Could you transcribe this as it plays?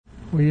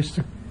We used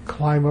to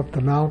climb up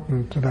the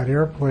mountain to that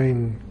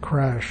airplane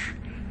crash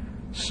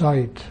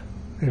site,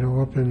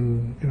 up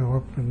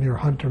near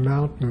Hunter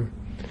Mountain.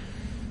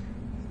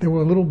 There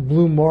were little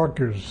blue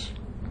markers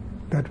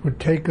that would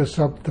take us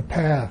up the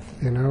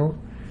path,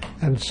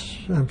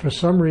 and for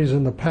some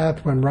reason the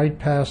path went right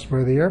past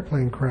where the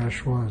airplane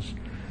crash was.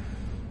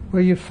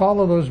 Well, you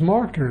follow those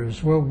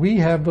markers. Well, we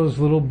have those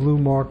little blue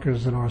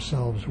markers in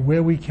ourselves,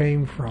 where we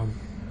came from,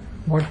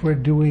 what we're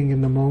doing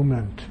in the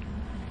moment.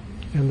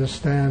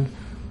 Understand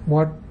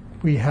what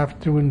we have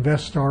to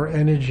invest our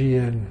energy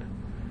in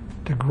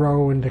to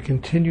grow and to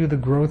continue the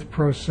growth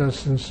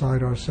process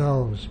inside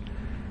ourselves.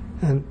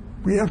 And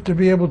we have to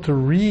be able to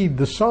read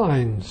the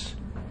signs.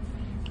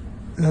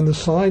 And the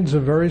signs are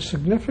very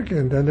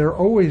significant, and they're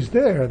always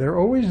there. They're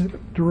always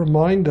to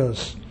remind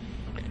us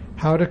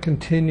how to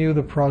continue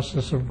the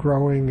process of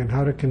growing and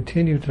how to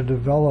continue to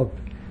develop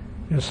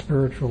your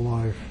spiritual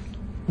life.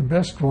 The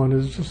best one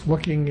is just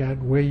looking at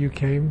where you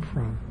came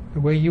from,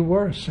 the way you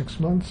were 6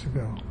 months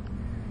ago.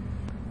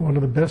 One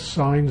of the best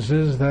signs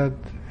is that,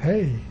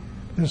 hey,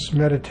 this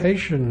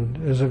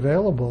meditation is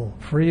available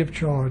free of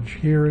charge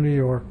here in New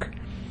York,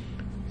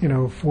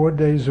 4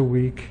 days a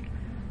week,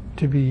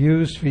 to be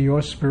used for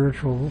your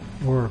spiritual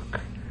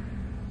work.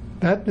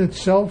 That in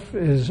itself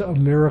is a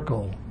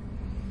miracle.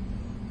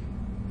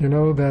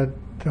 That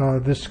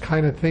this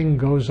kind of thing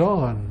goes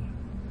on,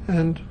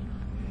 and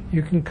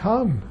you can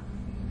come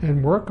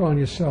and work on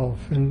yourself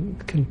and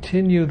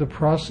continue the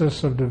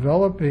process of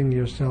developing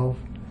yourself,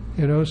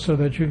 so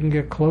that you can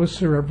get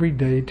closer every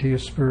day to your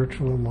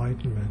spiritual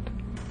enlightenment.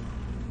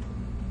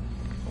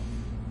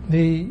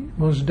 The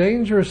most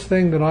dangerous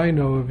thing that I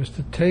know of is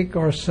to take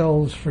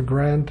ourselves for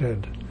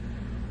granted,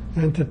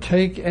 and to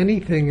take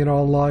anything in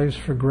our lives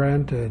for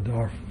granted,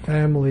 our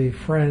family,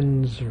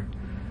 friends, or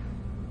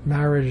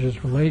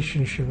marriages,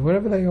 relationships,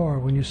 whatever they are.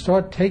 When you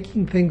start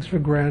taking things for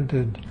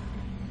granted,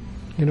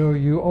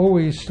 you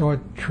always start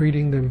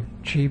treating them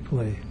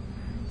cheaply.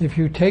 If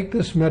you take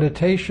this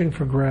meditation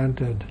for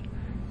granted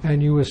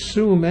and you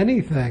assume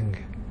anything,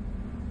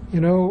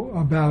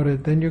 about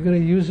it, then you're going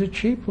to use it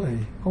cheaply.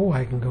 Oh,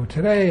 I can go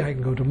today, I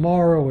can go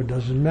tomorrow, it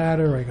doesn't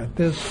matter, I got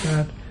this,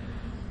 that.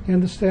 You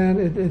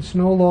understand? It's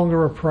no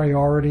longer a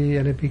priority,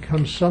 and it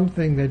becomes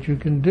something that you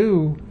can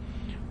do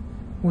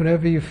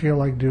whenever you feel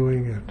like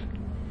doing it.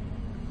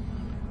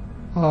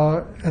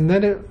 And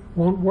then it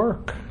won't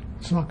work.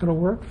 It's not going to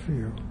work for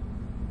you.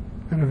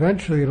 And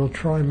eventually it'll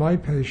try my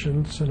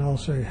patience, and I'll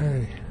say,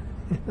 hey,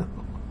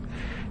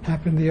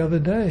 happened the other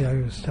day. I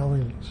was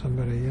telling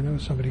somebody,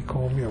 somebody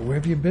called me, where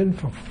have you been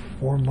for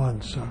 4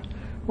 months?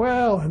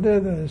 And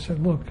then I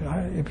said, look,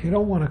 if you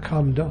don't want to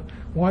come,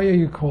 why are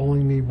you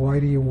calling me? Why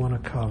do you want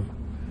to come?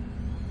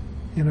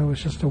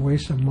 It's just a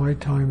waste of my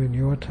time and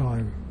your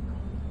time.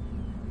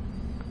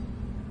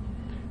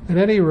 At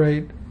any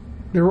rate,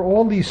 there are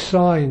all these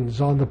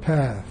signs on the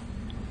path,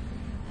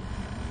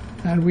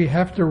 and we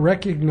have to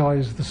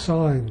recognize the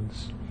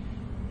signs,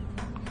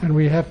 and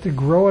we have to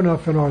grow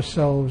enough in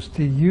ourselves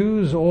to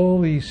use all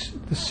the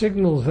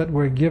signals that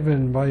we're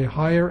given by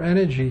higher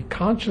energy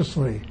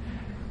consciously,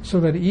 so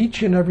that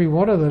each and every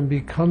one of them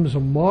becomes a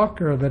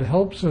marker that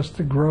helps us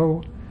to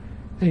grow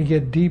and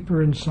get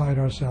deeper inside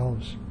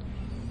ourselves.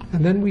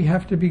 And then we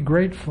have to be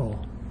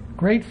grateful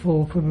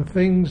for the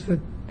things that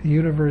the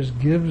universe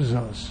gives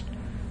us,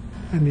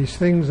 and these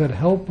things that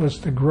help us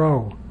to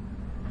grow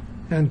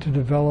and to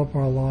develop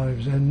our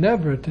lives, and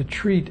never to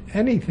treat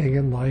anything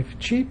in life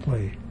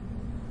cheaply.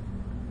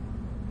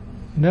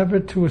 Never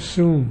to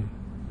assume,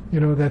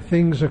 that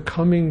things are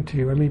coming to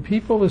you.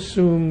 People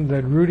assumed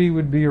that Rudy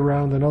would be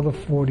around another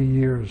 40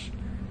 years,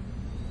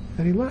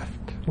 and he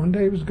left. One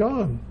day he was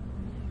gone.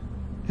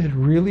 It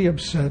really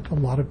upset a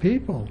lot of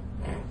people.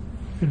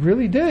 It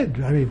really did.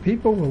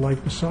 People were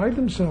beside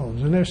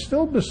themselves, and they're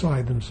still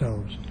beside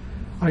themselves.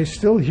 I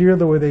still hear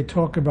the way they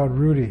talk about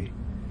Rudy.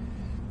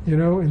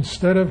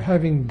 Instead of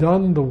having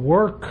done the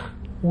work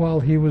while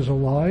he was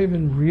alive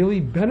and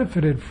really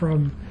benefited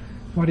from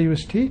what he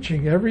was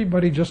teaching,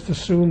 everybody just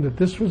assumed that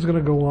this was going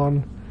to go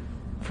on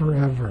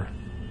forever.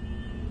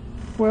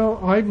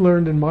 Well, I've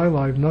learned in my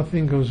life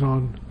nothing goes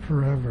on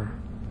forever.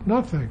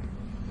 Nothing.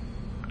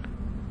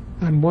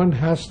 And one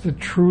has to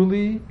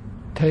truly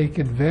take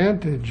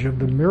advantage of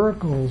the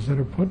miracles that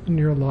are put in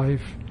your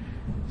life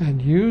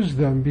and use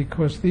them,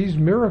 because these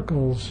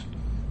miracles,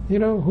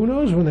 who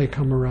knows when they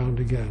come around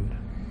again?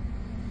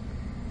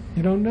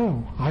 You don't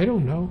know. I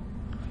don't know.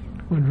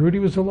 When Rudy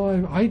was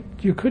alive,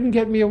 you couldn't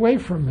get me away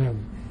from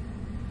him.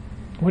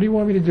 What do you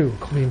want me to do?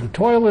 Clean the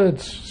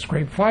toilets,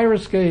 scrape fire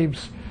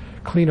escapes,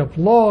 clean up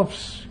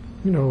lofts,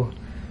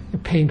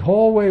 paint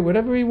hallway,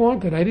 whatever he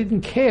wanted. I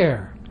didn't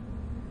care,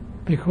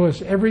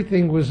 because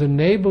everything was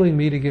enabling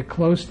me to get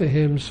close to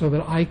him so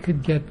that I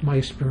could get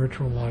my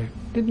spiritual life.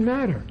 It didn't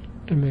matter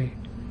to me.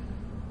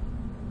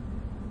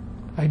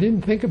 I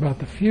didn't think about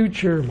the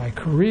future, my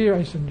career.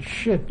 I said,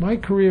 shit, my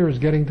career is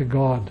getting to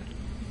God.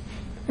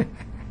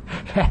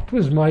 That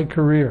was my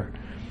career.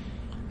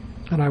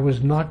 And I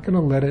was not going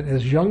to let it,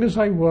 as young as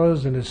I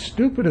was and as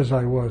stupid as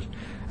I was.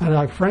 And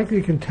I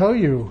frankly can tell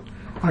you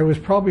I was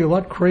probably a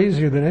lot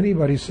crazier than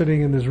anybody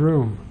sitting in this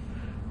room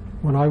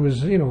when I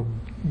was,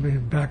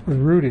 back with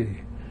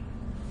Rudy,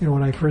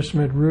 when I first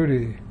met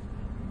Rudy.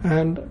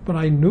 But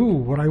I knew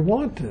what I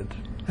wanted,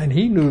 and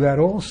he knew that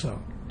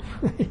also.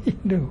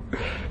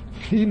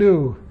 He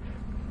knew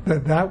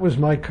that was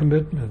my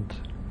commitment.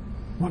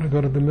 Want to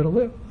go to the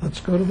Middle East? Let's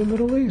go to the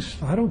Middle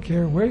East. I don't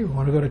care where. You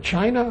want to go to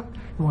China?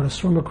 You want to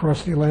swim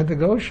across the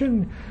Atlantic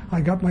Ocean?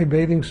 I got my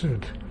bathing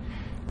suit.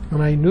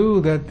 And I knew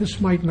that this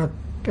might not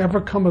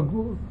ever come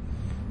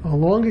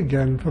along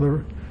again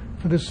for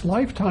this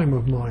lifetime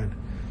of mine.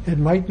 It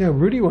might now.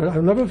 Rudy,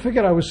 I'll never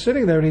forget, I was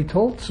sitting there and he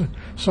told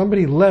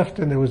somebody left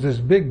and there was this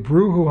big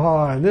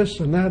brouhaha and this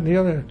and that and the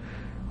other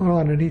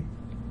on, and he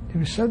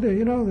said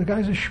that, the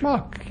guy's a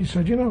schmuck. He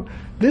said,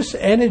 this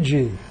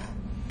energy,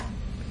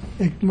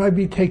 it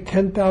might take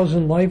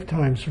 10,000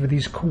 lifetimes for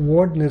these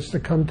coordinates to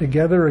come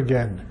together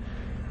again,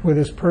 where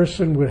this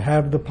person would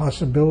have the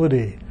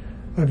possibility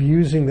of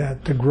using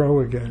that to grow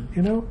again,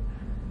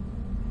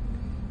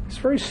 It's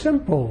very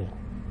simple.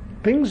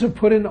 Things are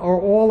put in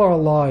all our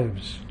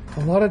lives.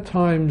 A lot of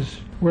times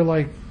we're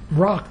like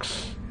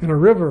rocks in a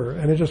river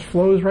and it just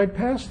flows right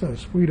past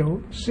us. We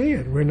don't see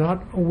it. We're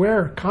not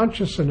aware,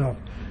 conscious enough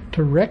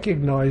to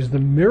recognize the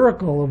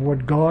miracle of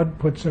what God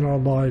puts in our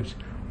lives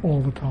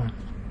all the time.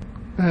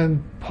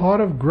 And part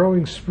of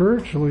growing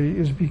spiritually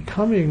is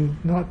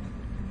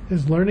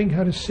learning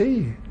how to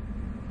see.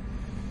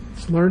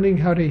 It's learning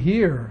how to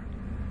hear.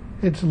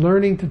 It's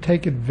learning to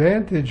take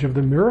advantage of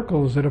the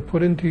miracles that are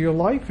put into your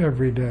life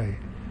every day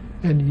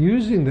and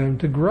using them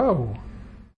to grow.